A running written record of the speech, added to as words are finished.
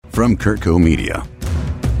from Kurtco Media.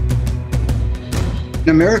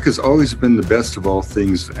 America's always been the best of all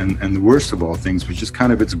things and the worst of all things, which is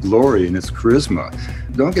kind of its glory and its charisma.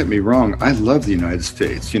 Don't get me wrong, I love the United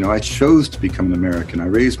States. I chose to become an American. I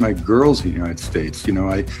raised my girls in the United States.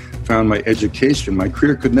 I found my education. My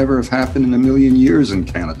career could never have happened in a million years in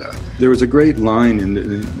Canada. There was a great line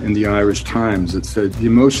in the Irish Times that said, the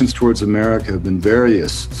emotions towards America have been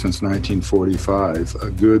various since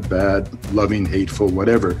 1945, good, bad, loving, hateful,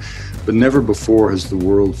 whatever. But never before has the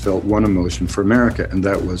world felt one emotion for America, and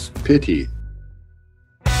that was pity.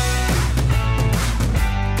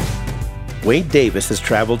 Wade Davis has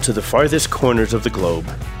traveled to the farthest corners of the globe.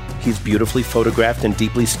 He's beautifully photographed and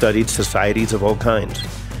deeply studied societies of all kinds,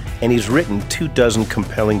 and he's written 24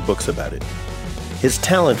 compelling books about it. His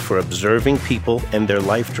talent for observing people and their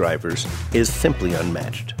life drivers is simply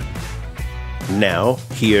unmatched. Now,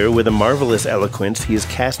 here, with a marvelous eloquence, he is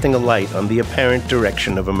casting a light on the apparent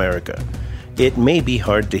direction of America. It may be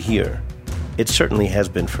hard to hear. It certainly has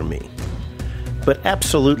been for me. But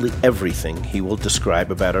absolutely everything he will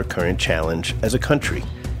describe about our current challenge as a country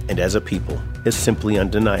and as a people is simply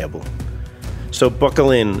undeniable. So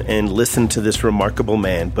buckle in and listen to this remarkable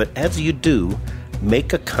man, but as you do,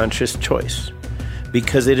 make a conscious choice,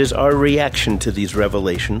 because it is our reaction to these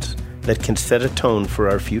revelations that can set a tone for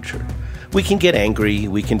our future. We can get angry,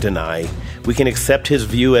 we can deny, we can accept his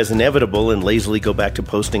view as inevitable and lazily go back to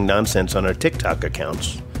posting nonsense on our TikTok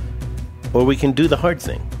accounts. Or we can do the hard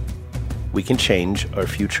thing. We can change our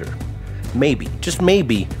future. Maybe, just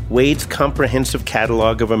maybe, Wade's comprehensive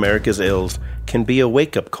catalog of America's ills can be a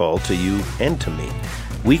wake-up call to you and to me.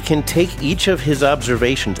 We can take each of his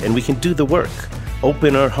observations and we can do the work.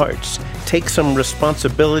 Open our hearts, take some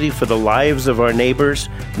responsibility for the lives of our neighbors,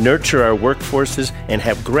 nurture our workforces, and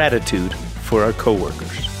have gratitude for our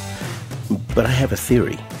coworkers. But I have a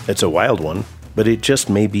theory. It's a wild one, but it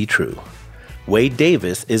just may be true. Wade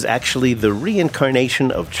Davis is actually the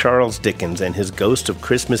reincarnation of Charles Dickens and his Ghost of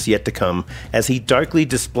Christmas Yet to Come, as he darkly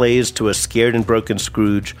displays to a scared and broken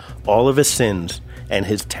Scrooge all of his sins and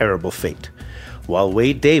his terrible fate. While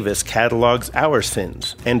Wade Davis catalogs our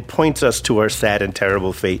sins and points us to our sad and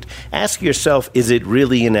terrible fate, ask yourself, is it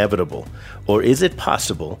really inevitable? Or is it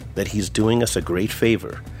possible that he's doing us a great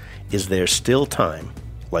favor? Is there still time,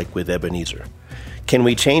 like with Ebenezer? Can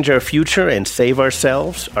we change our future and save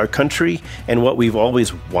ourselves, our country, and what we've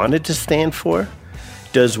always wanted to stand for?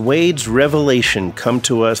 Does Wade's revelation come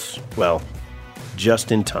to us, well,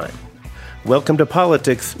 just in time? Welcome to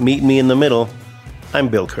Politics. Meet me in the middle. I'm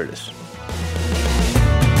Bill Curtis.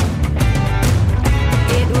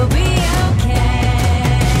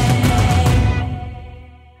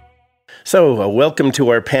 So, welcome to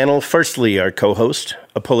our panel. Firstly, our co-host,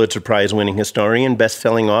 a Pulitzer Prize-winning historian,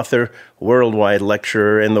 best-selling author, worldwide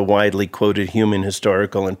lecturer, and the widely quoted human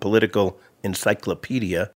historical and political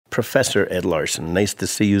encyclopedia, Professor Ed Larson. Nice to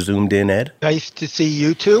see you zoomed in, Ed. Nice to see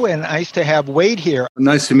you, too, and nice to have Wade here.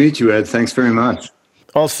 Nice to meet you, Ed. Thanks very much.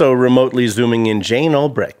 Also remotely zooming in, Jane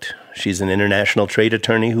Albrecht. She's an international trade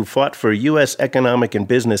attorney who fought for U.S. economic and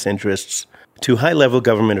business interests to high-level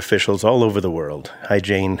government officials all over the world. Hi,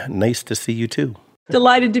 Jane. Nice to see you, too.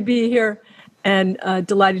 Delighted to be here, and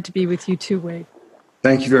delighted to be with you, too, Wade.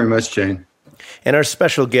 Thank you very much, Jane. And our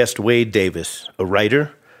special guest, Wade Davis, a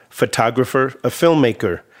writer, photographer, a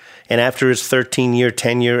filmmaker, and after his 13-year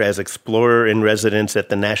tenure as explorer-in-residence at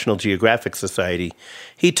the National Geographic Society,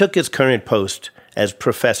 he took his current post as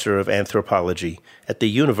professor of anthropology at the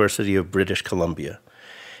University of British Columbia.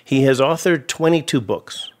 He has authored 22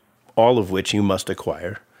 books, all of which you must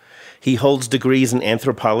acquire. He holds degrees in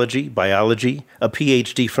anthropology, biology, a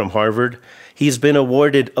PhD from Harvard. He's been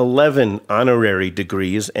awarded 11 honorary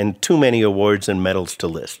degrees and too many awards and medals to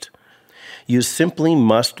list. You simply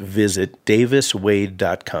must visit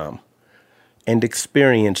daviswade.com and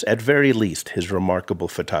experience, at very least, his remarkable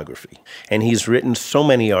photography. And he's written so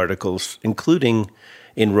many articles, including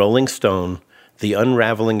in Rolling Stone, The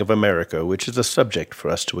Unraveling of America, which is a subject for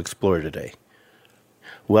us to explore today.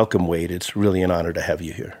 Welcome, Wade. It's really an honor to have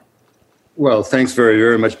you here. Well, thanks very,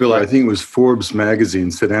 very much, Bill. I think it was Forbes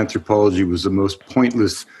magazine said anthropology was the most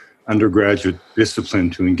pointless undergraduate discipline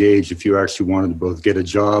to engage if you actually wanted to both get a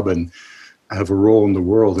job and have a role in the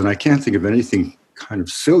world. And I can't think of anything kind of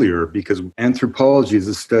sillier, because anthropology is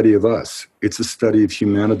a study of us. It's a study of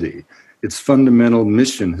humanity. Its fundamental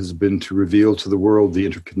mission has been to reveal to the world the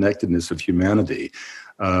interconnectedness of humanity,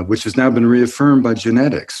 which has now been reaffirmed by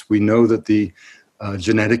genetics. We know that the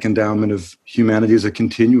genetic endowment of humanity is a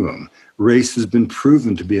continuum. Race has been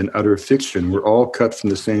proven to be an utter fiction. We're all cut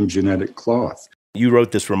from the same genetic cloth. You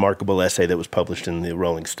wrote this remarkable essay that was published in the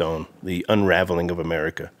Rolling Stone, The Unraveling of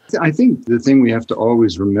America. I think the thing we have to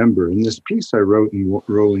always remember, and this piece I wrote in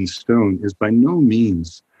Rolling Stone is by no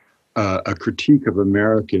means a critique of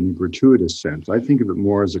America in a gratuitous sense. I think of it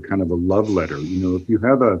more as a kind of a love letter. You know, if you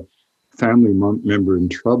have a family member in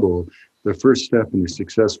trouble, the first step in a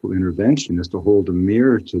successful intervention is to hold a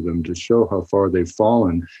mirror to them to show how far they've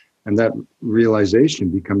fallen. And that realization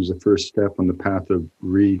becomes the first step on the path of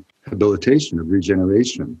rehabilitation, of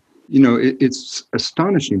regeneration. You know, it's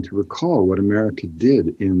astonishing to recall what America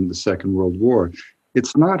did in the Second World War.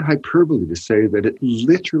 It's not hyperbole to say that it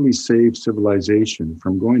literally saved civilization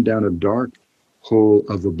from going down a dark hole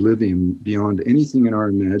of oblivion beyond anything in our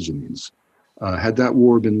imaginings, had that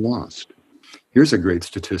war been lost. Here's a great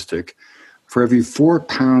statistic. For every 4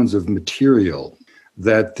 pounds of material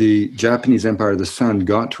that the Japanese Empire of the Sun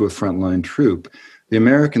got to a frontline troop, the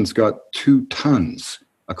Americans got 2 tons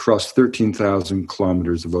across 13,000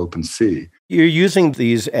 kilometers of open sea. You're using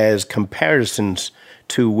these as comparisons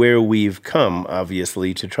to where we've come,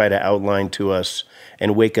 obviously, to try to outline to us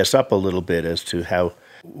and wake us up a little bit as to how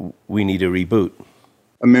we need a reboot.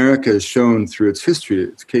 America has shown through its history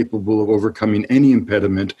it's capable of overcoming any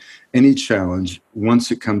impediment, any challenge,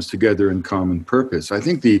 once it comes together in common purpose. I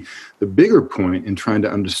think the bigger point in trying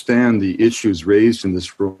to understand the issues raised in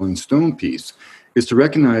this Rolling Stone piece is to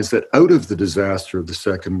recognize that out of the disaster of the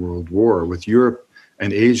Second World War, with Europe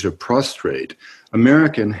and Asia prostrate,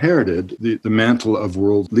 America inherited the mantle of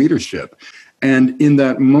world leadership. And in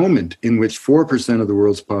that moment in which 4% of the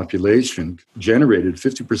world's population generated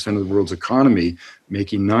 50% of the world's economy,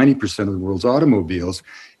 making 90% of the world's automobiles,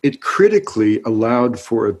 it critically allowed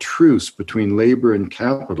for a truce between labor and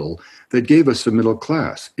capital that gave us a middle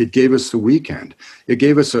class. It gave us a weekend. It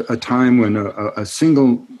gave us a time when a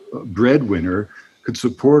single breadwinner could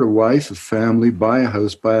support a wife, a family, buy a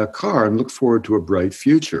house, buy a car, and look forward to a bright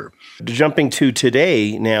future. Jumping to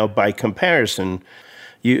today now, by comparison,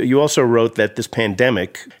 you also wrote that this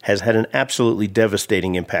pandemic has had an absolutely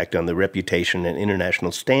devastating impact on the reputation and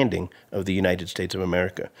international standing of the United States of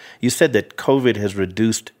America. You said that COVID has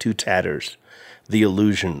reduced to tatters the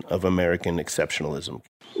illusion of American exceptionalism.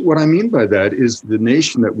 What I mean by that is the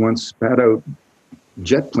nation that once spat out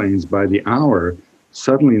jet planes by the hour,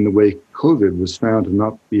 suddenly in the wake of COVID was found to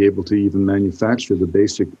not be able to even manufacture the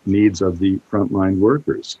basic needs of the frontline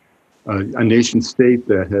workers. A nation state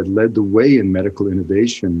that had led the way in medical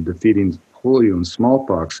innovation, defeating polio and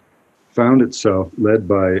smallpox, found itself led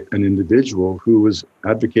by an individual who was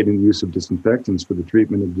advocating the use of disinfectants for the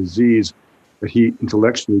treatment of disease that he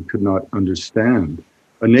intellectually could not understand.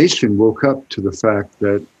 A nation woke up to the fact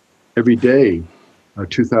that every day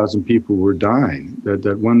 2,000 people were dying,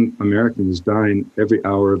 that one American was dying every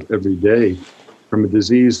hour of every day from a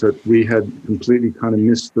disease that we had completely kind of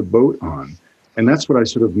missed the boat on. And that's what I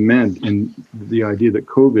sort of meant in the idea that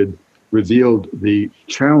COVID revealed the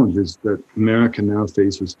challenges that America now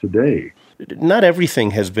faces today. Not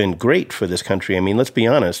everything has been great for this country. I mean, let's be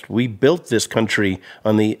honest. We built this country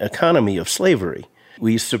on the economy of slavery.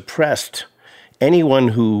 We suppressed anyone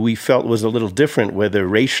who we felt was a little different, whether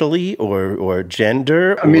racially or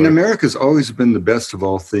gender. I mean, America's always been the best of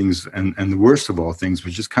all things and the worst of all things,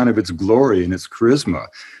 which is kind of its glory and its charisma.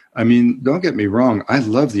 I mean, don't get me wrong. I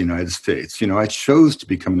love the United States. You know, I chose to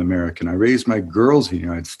become an American. I raised my girls in the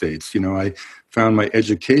United States. You know, I found my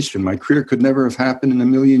education. My career could never have happened in a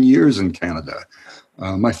million years in Canada.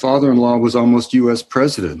 My father-in-law was almost U.S.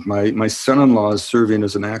 president. My son-in-law is serving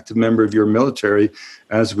as an active member of your military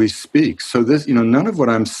as we speak. So this, you know, none of what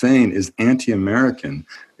I'm saying is anti-American.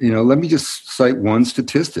 You know, let me just cite one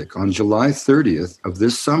statistic. On July 30th of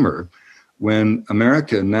this summer, when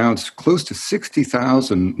America announced close to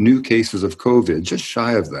 60,000 new cases of COVID, just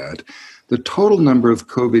shy of that, the total number of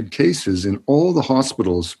COVID cases in all the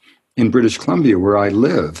hospitals in British Columbia, where I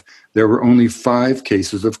live, there were only 5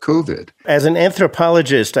 cases of COVID. As an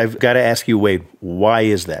anthropologist, I've got to ask you, Wade, why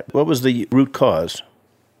is that? What was the root cause?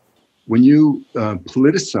 When you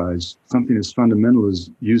politicize something as fundamental as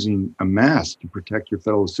using a mask to protect your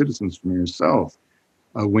fellow citizens from yourself,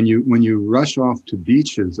 when you rush off to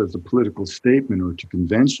beaches as a political statement or to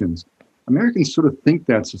conventions, Americans sort of think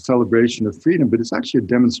that's a celebration of freedom, but it's actually a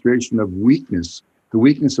demonstration of weakness, the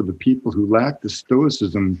weakness of the people who lack the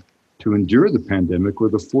stoicism to endure the pandemic or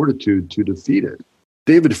the fortitude to defeat it.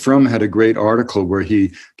 David Frum had a great article where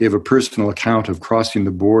he gave a personal account of crossing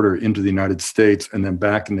the border into the United States and then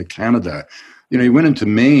back into Canada. You know, he went into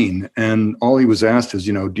Maine and all he was asked is,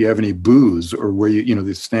 you know, do you have any booze, or were you know,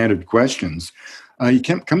 the standard questions. He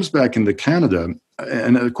comes back into Canada,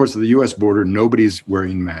 and of course, at the U.S. border, nobody's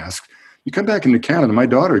wearing masks. You come back into Canada, my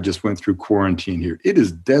daughter just went through quarantine here. It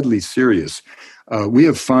is deadly serious. We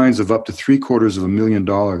have fines of up to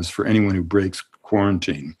 $750,000 for anyone who breaks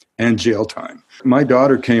quarantine and jail time. My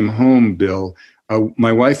daughter came home, Bill.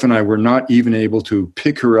 My wife and I were not even able to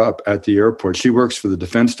pick her up at the airport. She works for the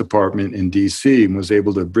Defense Department in D.C. and was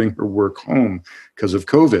able to bring her work home because of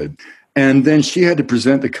COVID. And then she had to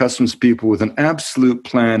present the customs people with an absolute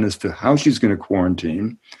plan as to how she's going to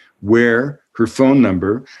quarantine, where, her phone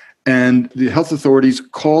number, and the health authorities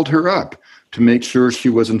called her up to make sure she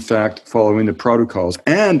was, in fact, following the protocols.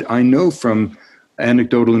 And I know from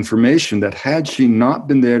anecdotal information that had she not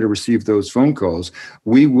been there to receive those phone calls,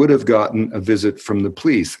 we would have gotten a visit from the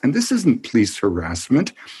police. And this isn't police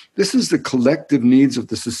harassment. This is the collective needs of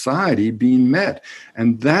the society being met.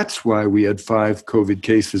 And that's why we had 5 COVID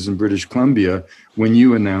cases in British Columbia when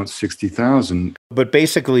you announced 60,000. But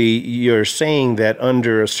basically, you're saying that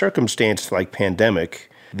under a circumstance like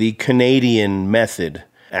pandemic, the Canadian method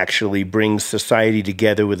actually brings society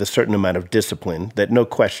together with a certain amount of discipline that, no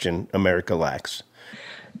question, America lacks.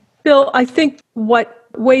 Bill, I think what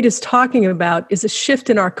Wade is talking about is a shift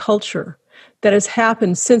in our culture that has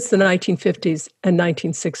happened since the 1950s and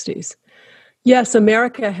 1960s. Yes,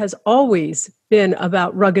 America has always been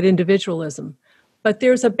about rugged individualism, but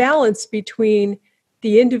there's a balance between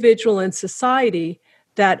the individual and society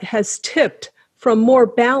that has tipped from more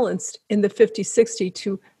balanced in the 50s, 60s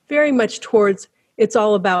to very much towards it's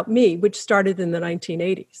all about me, which started in the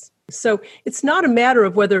 1980s. So it's not a matter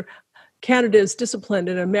of whether Canada is disciplined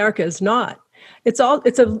and America is not. It's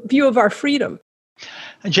a view of our freedom.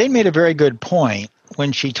 Jane made a very good point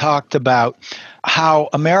when she talked about how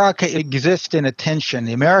America exists in a tension,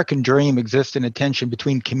 the American dream exists in a tension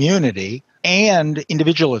between community and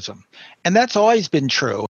individualism. And that's always been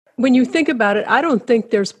true. When you think about it, I don't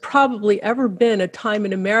think there's probably ever been a time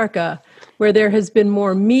in America where there has been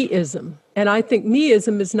more me-ism. And I think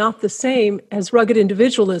me-ism is not the same as rugged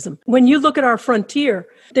individualism. When you look at our frontier,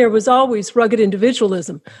 there was always rugged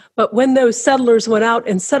individualism. But when those settlers went out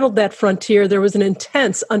and settled that frontier, there was an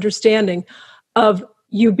intense understanding of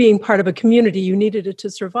you being part of a community. You needed it to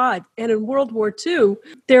survive. And in World War II,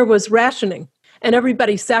 there was rationing, and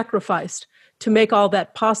everybody sacrificed to make all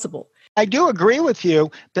that possible. I do agree with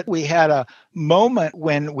you that we had a moment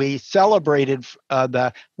when we celebrated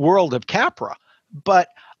the world of Capra, but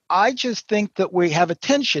I just think that we have a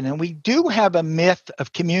tension, and we do have a myth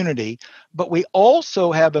of community, but we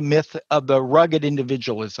also have a myth of the rugged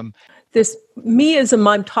individualism. This me-ism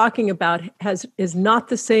I'm talking about is not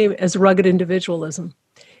the same as rugged individualism.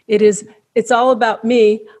 It's all about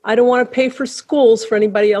me. I don't want to pay for schools for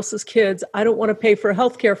anybody else's kids. I don't want to pay for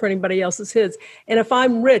healthcare for anybody else's kids. And if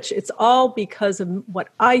I'm rich, it's all because of what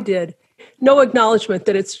I did. No acknowledgement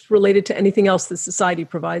that it's related to anything else that society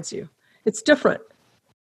provides you. It's different.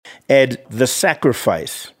 Ed, the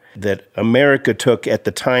sacrifice that America took at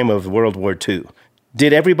the time of World War II,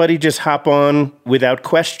 did everybody just hop on without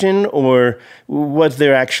question, or was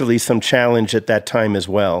there actually some challenge at that time as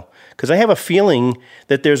well? Because I have a feeling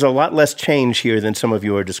that there's a lot less change here than some of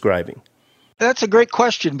you are describing. That's a great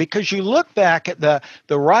question, because you look back at the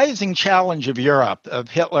rising challenge of Europe, of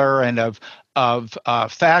Hitler and of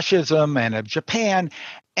fascism and of Japan,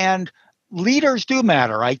 and leaders do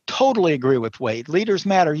matter. I totally agree with Wade. Leaders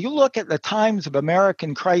matter. You look at the times of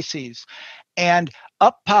American crises, and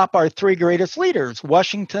up pop our 3 greatest leaders,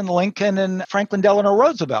 Washington, Lincoln, and Franklin Delano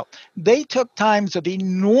Roosevelt. They took times of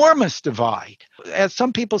enormous divide. As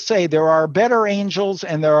some people say, there are better angels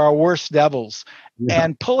and there are worse devils. Yeah.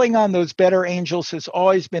 And pulling on those better angels has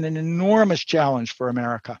always been an enormous challenge for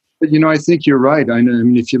America. But, I think you're right. I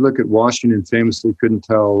mean, if you look at Washington, famously couldn't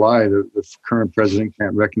tell a lie. The current president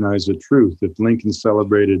can't recognize the truth. If Lincoln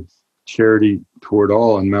celebrated charity toward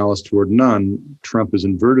all and malice toward none, Trump has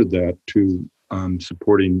inverted that to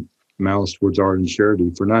supporting malice towards art and charity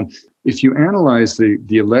for none. If you analyze the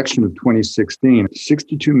election of 2016,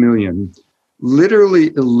 62 million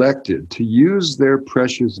literally elected to use their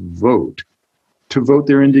precious vote to vote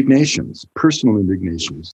their indignations, personal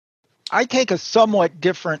indignations. I take a somewhat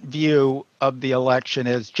different view of the election.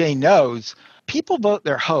 As Jane knows, people vote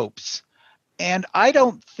their hopes. And I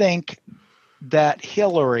don't think that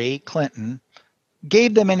Hillary Clinton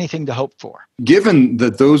gave them anything to hope for. Given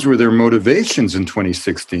that those were their motivations in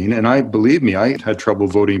 2016, and believe me, I had trouble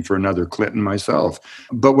voting for another Clinton myself.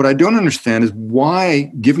 But what I don't understand is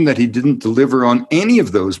why, given that he didn't deliver on any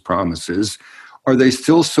of those promises, are they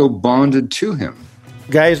still so bonded to him?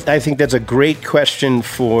 Guys, I think that's a great question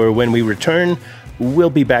for when we return.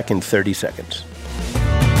 We'll be back in 30 seconds.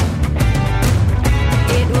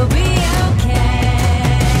 It will be okay.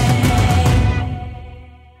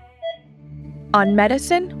 On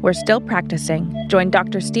Medicine, We're Still Practicing, join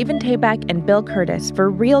Dr. Stephen Tabak and Bill Curtis for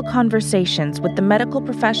real conversations with the medical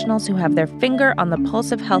professionals who have their finger on the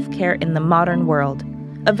pulse of healthcare in the modern world.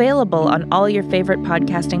 Available on all your favorite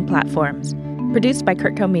podcasting platforms. Produced by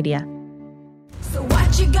Kurtco Media. So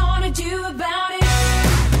what you gonna do about it?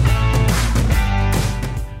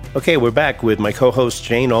 Okay, we're back with my co-hosts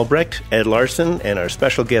Jane Albrecht, Ed Larson, and our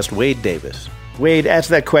special guest Wade Davis. Wade, ask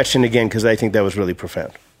that question again because I think that was really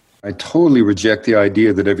profound. I totally reject the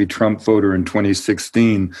idea that every Trump voter in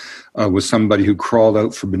 2016 was somebody who crawled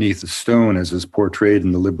out from beneath a stone, as is portrayed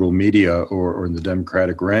in the liberal media or in the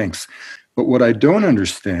Democratic ranks. But what I don't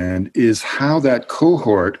understand is how that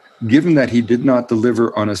cohort, given that he did not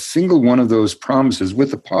deliver on a single one of those promises,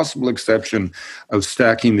 with the possible exception of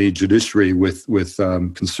stacking the judiciary with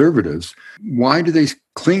conservatives, why do they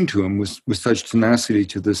cling to him with such tenacity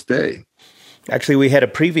to this day? Actually, we had a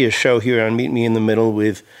previous show here on Meet Me in the Middle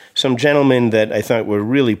with some gentlemen that I thought were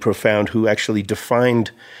really profound who actually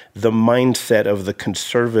defined the mindset of the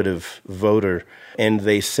conservative voter. And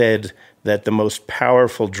they said that the most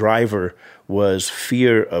powerful driver was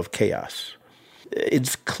fear of chaos.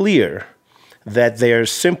 It's clear that they're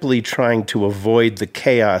simply trying to avoid the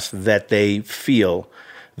chaos that they feel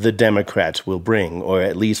the Democrats will bring, or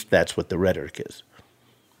at least that's what the rhetoric is.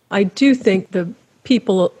 I do think the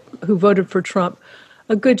people who voted for Trump,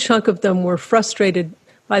 a good chunk of them were frustrated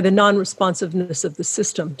by the non-responsiveness of the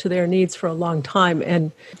system to their needs for a long time.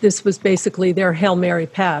 And this was basically their Hail Mary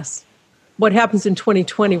pass. What happens in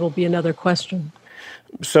 2020 will be another question.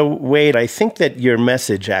 So, Wade, I think that your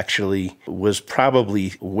message actually was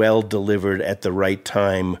probably well delivered at the right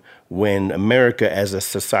time when America as a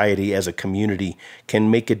society, as a community,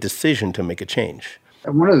 can make a decision to make a change.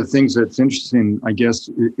 And one of the things that's interesting, I guess,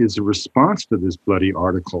 is a response to this bloody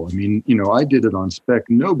article. I mean, I did it on spec.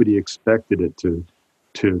 Nobody expected it to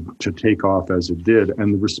take off as it did.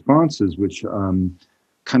 And the responses, which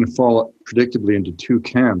kind of fall predictably into two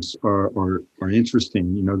camps, are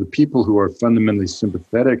interesting. The people who are fundamentally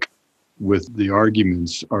sympathetic with the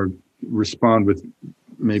arguments respond with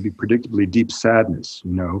maybe predictably deep sadness,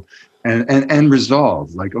 and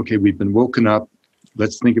resolve. Like, okay, we've been woken up.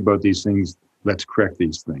 Let's think about these things. Let's correct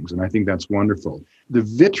these things. And I think that's wonderful. The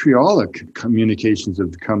vitriolic communications that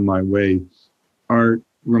have come my way are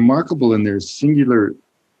remarkable in their singular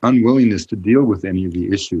unwillingness to deal with any of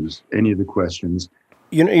the issues, any of the questions.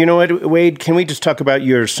 You know what, Wade, can we just talk about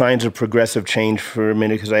your signs of progressive change for a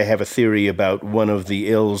minute? Because I have a theory about one of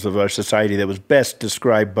the ills of our society that was best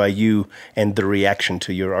described by you and the reaction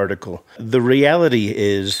to your article. The reality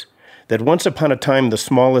is that once upon a time, the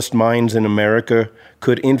smallest minds in America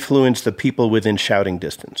could influence the people within shouting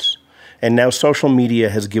distance. And now social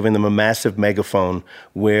media has given them a massive megaphone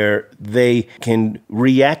where they can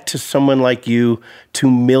react to someone like you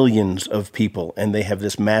to millions of people. And they have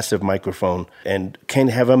this massive microphone and can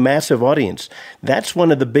have a massive audience. That's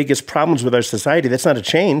one of the biggest problems with our society. That's not a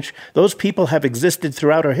change. Those people have existed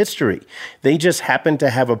throughout our history. They just happen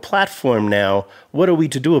to have a platform now. What are we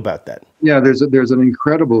to do about that? Yeah, there's an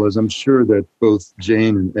incredible, as I'm sure that both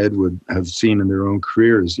Jane and Ed would have seen in their own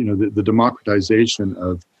careers, the democratization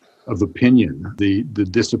of opinion, the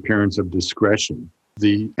disappearance of discretion,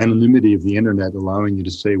 the anonymity of the internet allowing you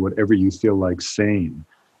to say whatever you feel like saying,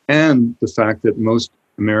 and the fact that most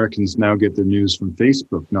Americans now get their news from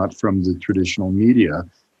Facebook, not from the traditional media.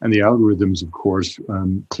 And the algorithms, of course,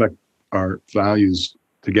 collect our values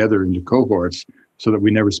together into cohorts so that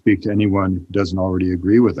we never speak to anyone who doesn't already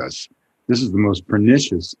agree with us. This is the most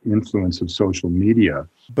pernicious influence of social media.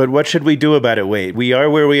 But what should we do about it, Wade? We are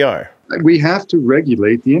where we are. We have to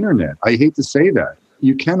regulate the internet. I hate to say that.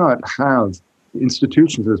 You cannot have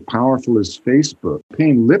institutions as powerful as Facebook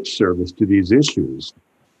paying lip service to these issues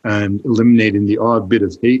and eliminating the odd bit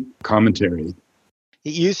of hate commentary.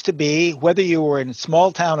 It used to be, whether you were in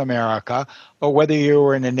small town America or whether you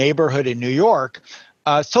were in a neighborhood in New York,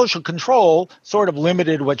 social control sort of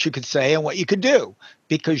limited what you could say and what you could do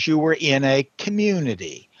because you were in a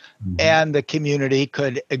community. And the community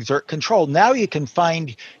could exert control. Now you can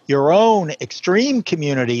find your own extreme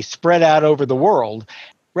community spread out over the world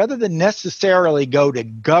rather than necessarily go to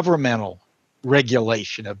governmental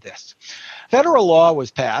regulation of this. Federal law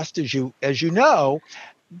was passed, as you know,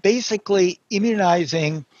 basically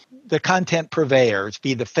immunizing the content purveyors,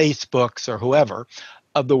 be the Facebooks or whoever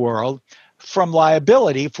of the world, from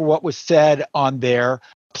liability for what was said on their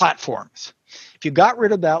platforms. If you got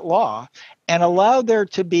rid of that law and allowed there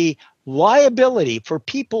to be liability for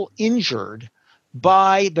people injured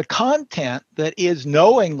by the content that is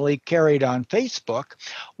knowingly carried on Facebook,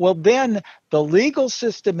 well, then the legal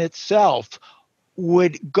system itself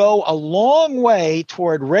would go a long way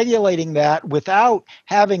toward regulating that without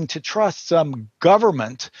having to trust some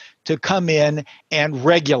government to come in and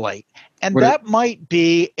regulate. And that might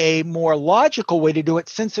be a more logical way to do it,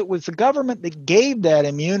 since it was the government that gave that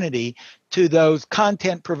immunity to those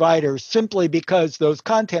content providers, simply because those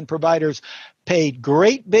content providers paid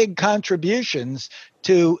great big contributions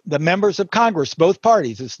to the members of Congress, both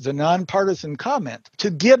parties. This is a nonpartisan comment,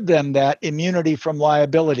 to give them that immunity from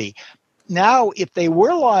liability. Now, if they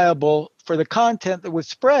were liable for the content that was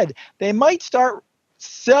spread, they might start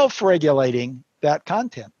self-regulating that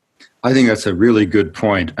content. I think that's a really good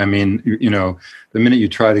point. I mean, the minute you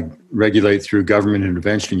try to regulate through government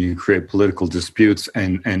intervention, you create political disputes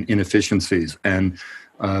and inefficiencies. And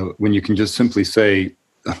when you can just simply say,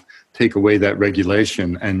 take away that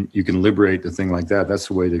regulation and you can liberate the thing like that, that's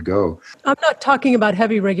the way to go. I'm not talking about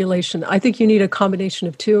heavy regulation. I think you need a combination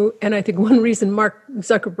of two. And I think one reason Mark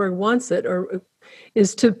Zuckerberg wants it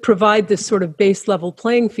is to provide this sort of base level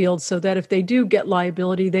playing field so that if they do get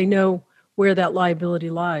liability, they know where that liability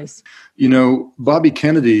lies. Bobby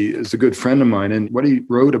Kennedy is a good friend of mine, and what he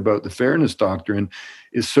wrote about the fairness doctrine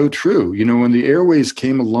is so true. When the airways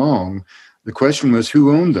came along, the question was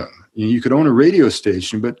who owned them. You could own a radio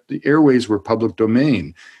station, but the airways were public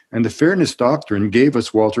domain. And the fairness doctrine gave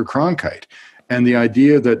us Walter Cronkite and the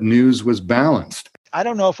idea that news was balanced. I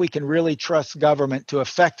don't know if we can really trust government to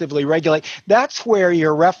effectively regulate. That's where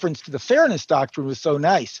your reference to the fairness doctrine was so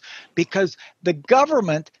nice, because the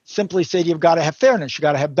government simply said you've got to have fairness, you've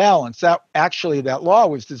got to have balance. That law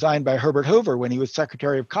was designed by Herbert Hoover when he was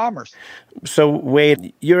Secretary of Commerce. So,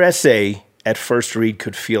 Wade, your essay at first read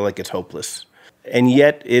could feel like it's hopeless. And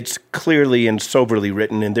yet it's clearly and soberly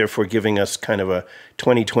written, and therefore giving us kind of a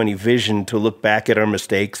 2020 vision to look back at our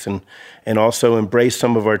mistakes and also embrace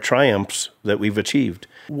some of our triumphs that we've achieved.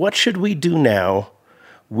 What should we do now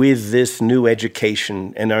with this new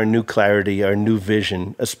education and our new clarity, our new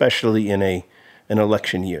vision, especially in an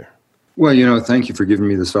election year? Well, thank you for giving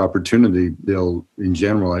me this opportunity, Bill. In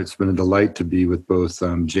general, it's been a delight to be with both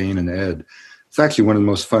Jane and Ed. It's actually one of the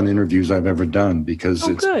most fun interviews I've ever done because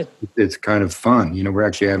it's kind of fun. We're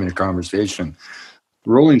actually having a conversation.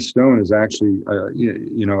 Rolling Stone has actually,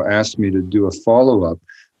 asked me to do a follow-up,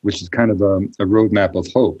 which is kind of a roadmap of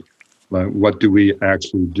hope. Like, what do we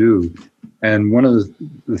actually do? And one of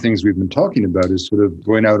the things we've been talking about is sort of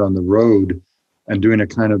going out on the road and doing a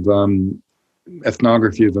kind of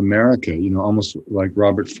ethnography of America, almost like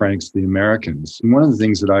Robert Frank's The Americans. And one of the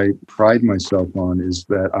things that I pride myself on is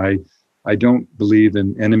that I don't believe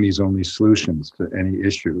in enemies-only solutions to any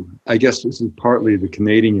issue. I guess this is partly the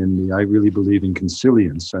Canadian in me. I really believe in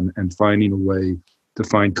consilience and finding a way to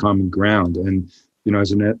find common ground. And,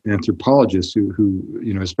 as an anthropologist who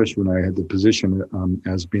especially when I had the position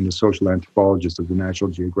as being a social anthropologist of the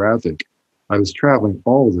National Geographic, I was traveling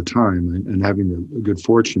all the time and having the good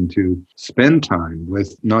fortune to spend time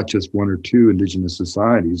with not just one or two Indigenous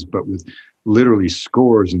societies, but with literally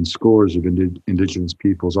scores and scores of Indigenous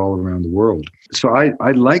peoples all around the world. So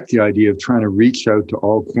I like the idea of trying to reach out to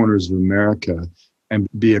all corners of America and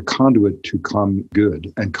be a conduit to common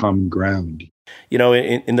good and common ground.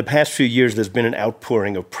 In the past few years, there's been an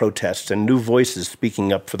outpouring of protests and new voices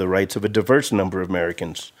speaking up for the rights of a diverse number of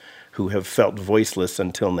Americans who have felt voiceless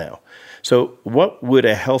until now. So what would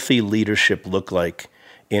a healthy leadership look like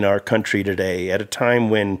in our country today at a time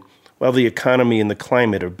when, the economy and the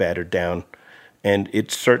climate are battered down, and it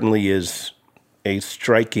certainly is a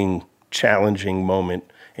striking, challenging moment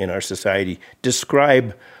in our society?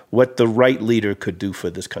 Describe what the right leader could do for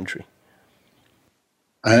this country.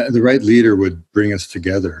 The right leader would bring us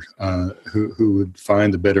together, who would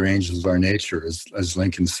find the better angels of our nature, as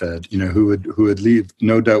Lincoln said, who would leave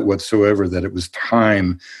no doubt whatsoever that it was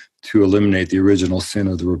time to eliminate the original sin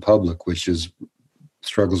of the Republic, which is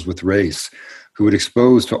struggles with race, who would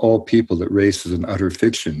expose to all people that race is an utter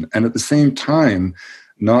fiction, and at the same time,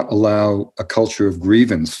 not allow a culture of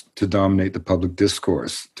grievance to dominate the public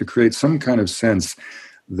discourse, to create some kind of sense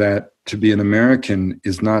that to be an American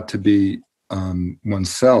is not to be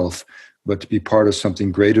oneself, but to be part of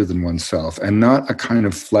something greater than oneself, and not a kind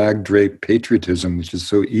of flag-draped patriotism, which is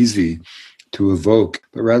so easy to evoke,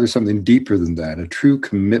 but rather something deeper than that, a true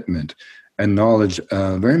commitment and knowledge,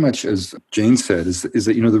 very much as Jane said, is that,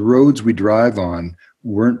 the roads we drive on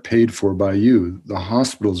weren't paid for by you, the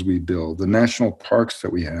hospitals we build, the national parks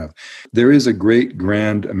that we have. There is a great,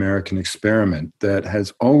 grand American experiment that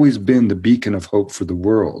has always been the beacon of hope for the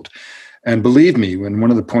world. And believe me, when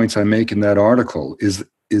one of the points I make in that article is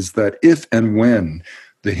that if and when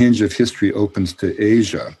the hinge of history opens to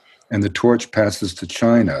Asia, and the torch passes to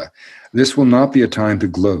China, this will not be a time to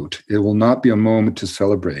gloat. It will not be a moment to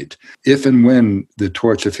celebrate. If and when the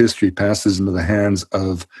torch of history passes into the hands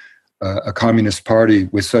of a communist party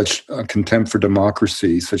with such contempt for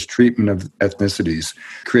democracy, such treatment of ethnicities,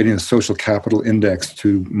 creating a social capital index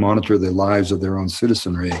to monitor the lives of their own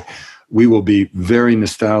citizenry, we will be very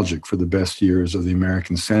nostalgic for the best years of the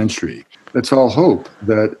American century. Let's all hope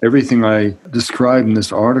that everything I described in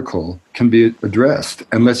this article can be addressed.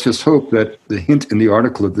 And let's just hope that the hint in the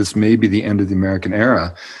article that this may be the end of the American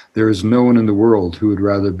era, there is no one in the world who would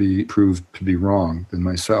rather be proved to be wrong than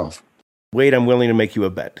myself. Wade, I'm willing to make you a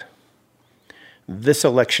bet. This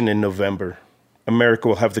election in November, America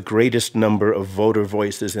will have the greatest number of voter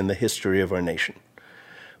voices in the history of our nation,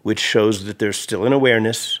 which shows that there's still an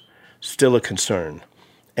awareness, still a concern,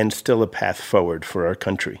 and still a path forward for our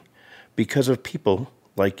country because of people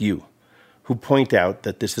like you who point out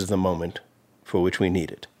that this is the moment for which we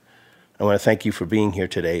need it. I want to thank you for being here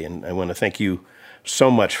today, and I want to thank you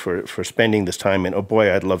so much for spending this time. And oh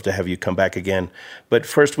boy, I'd love to have you come back again. But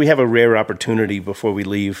first, we have a rare opportunity before we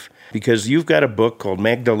leave, because you've got a book called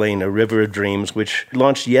Magdalena, River of Dreams, which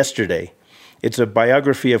launched yesterday. It's a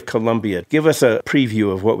biography of Colombia. Give us a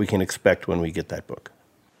preview of what we can expect when we get that book.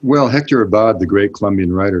 Well, Hector Abad, the great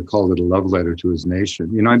Colombian writer, called it a love letter to his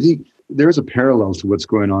nation. You know, I think there's a parallel to what's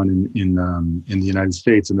going on in the United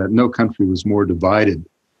States, in that no country was more divided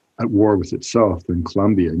at war with itself than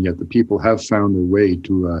Colombia, and yet the people have found their way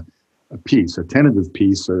to a peace, a tentative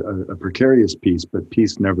peace, a precarious peace, but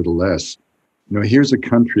peace nevertheless. You know, here's a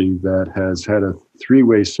country that has had a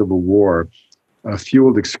three-way civil war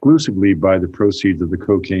fueled exclusively by the proceeds of the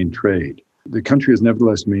cocaine trade. The country has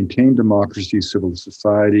nevertheless maintained democracy, civil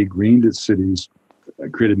society, greened its cities,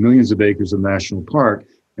 created millions of acres of national park,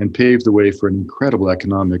 and paved the way for an incredible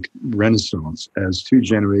economic renaissance as two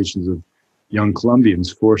generations of young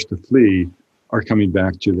Colombians forced to flee are coming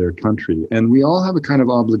back to their country. And we all have a kind of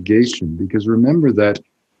obligation, because remember that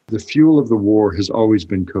the fuel of the war has always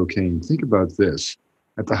been cocaine. Think about this.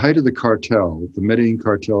 At the height of the cartel, the Medellin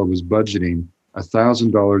cartel was budgeting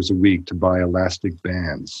 $1,000 a week to buy elastic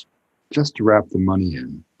bands, just to wrap the money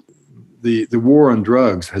in. The war on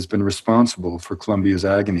drugs has been responsible for Colombia's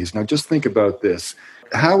agonies. Now just think about this.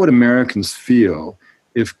 How would Americans feel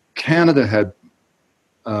if Canada had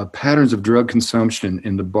patterns of drug consumption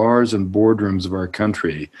in the bars and boardrooms of our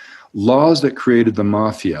country, laws that created the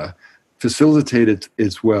mafia, facilitated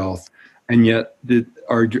its wealth, and yet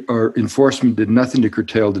our enforcement did nothing to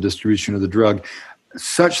curtail the distribution of the drug,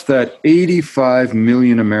 such that 85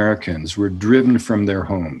 million Americans were driven from their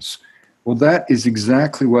homes? Well, that is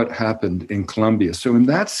exactly what happened in Colombia. So in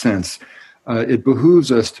that sense, it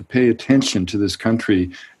behooves us to pay attention to this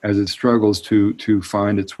country as it struggles to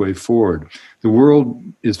find its way forward. The world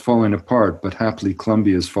is falling apart, but happily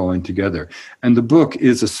Colombia is falling together. And the book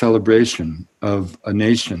is a celebration of a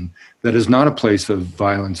nation that is not a place of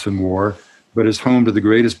violence and war, but is home to the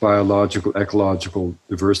greatest biological, ecological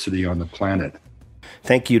diversity on the planet.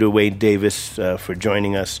 Thank you to Wade Davis for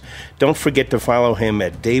joining us. Don't forget to follow him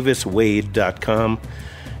at daviswade.com.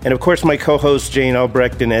 And of course, my co-hosts Jane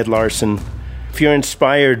Albrecht and Ed Larson. If you're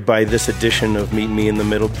inspired by this edition of Meet Me in the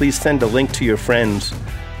Middle, please send a link to your friends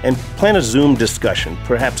and plan a Zoom discussion,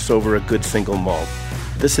 perhaps over a good single malt.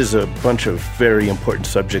 This is a bunch of very important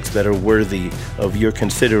subjects that are worthy of your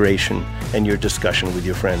consideration and your discussion with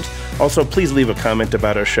your friends. Also, please leave a comment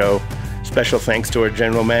about our show. Special thanks to our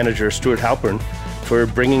general manager, Stuart Halpern, for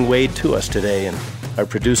bringing Wade to us today, and our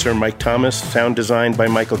producer, Mike Thomas, sound designed by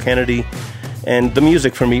Michael Kennedy. And the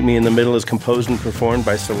music for Meet Me in the Middle is composed and performed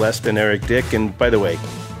by Celeste and Eric Dick. And by the way,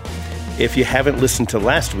 if you haven't listened to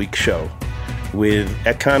last week's show with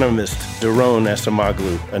economist Daron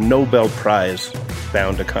Acemoglu, a Nobel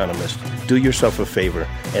Prize-bound economist, do yourself a favor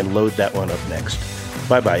and load that one up next.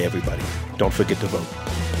 Bye-bye, everybody. Don't forget to vote.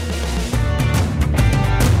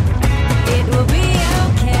 It will be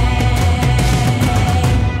okay.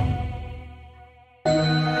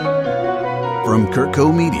 From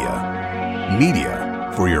Kurtco Media.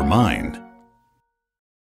 Media for your mind.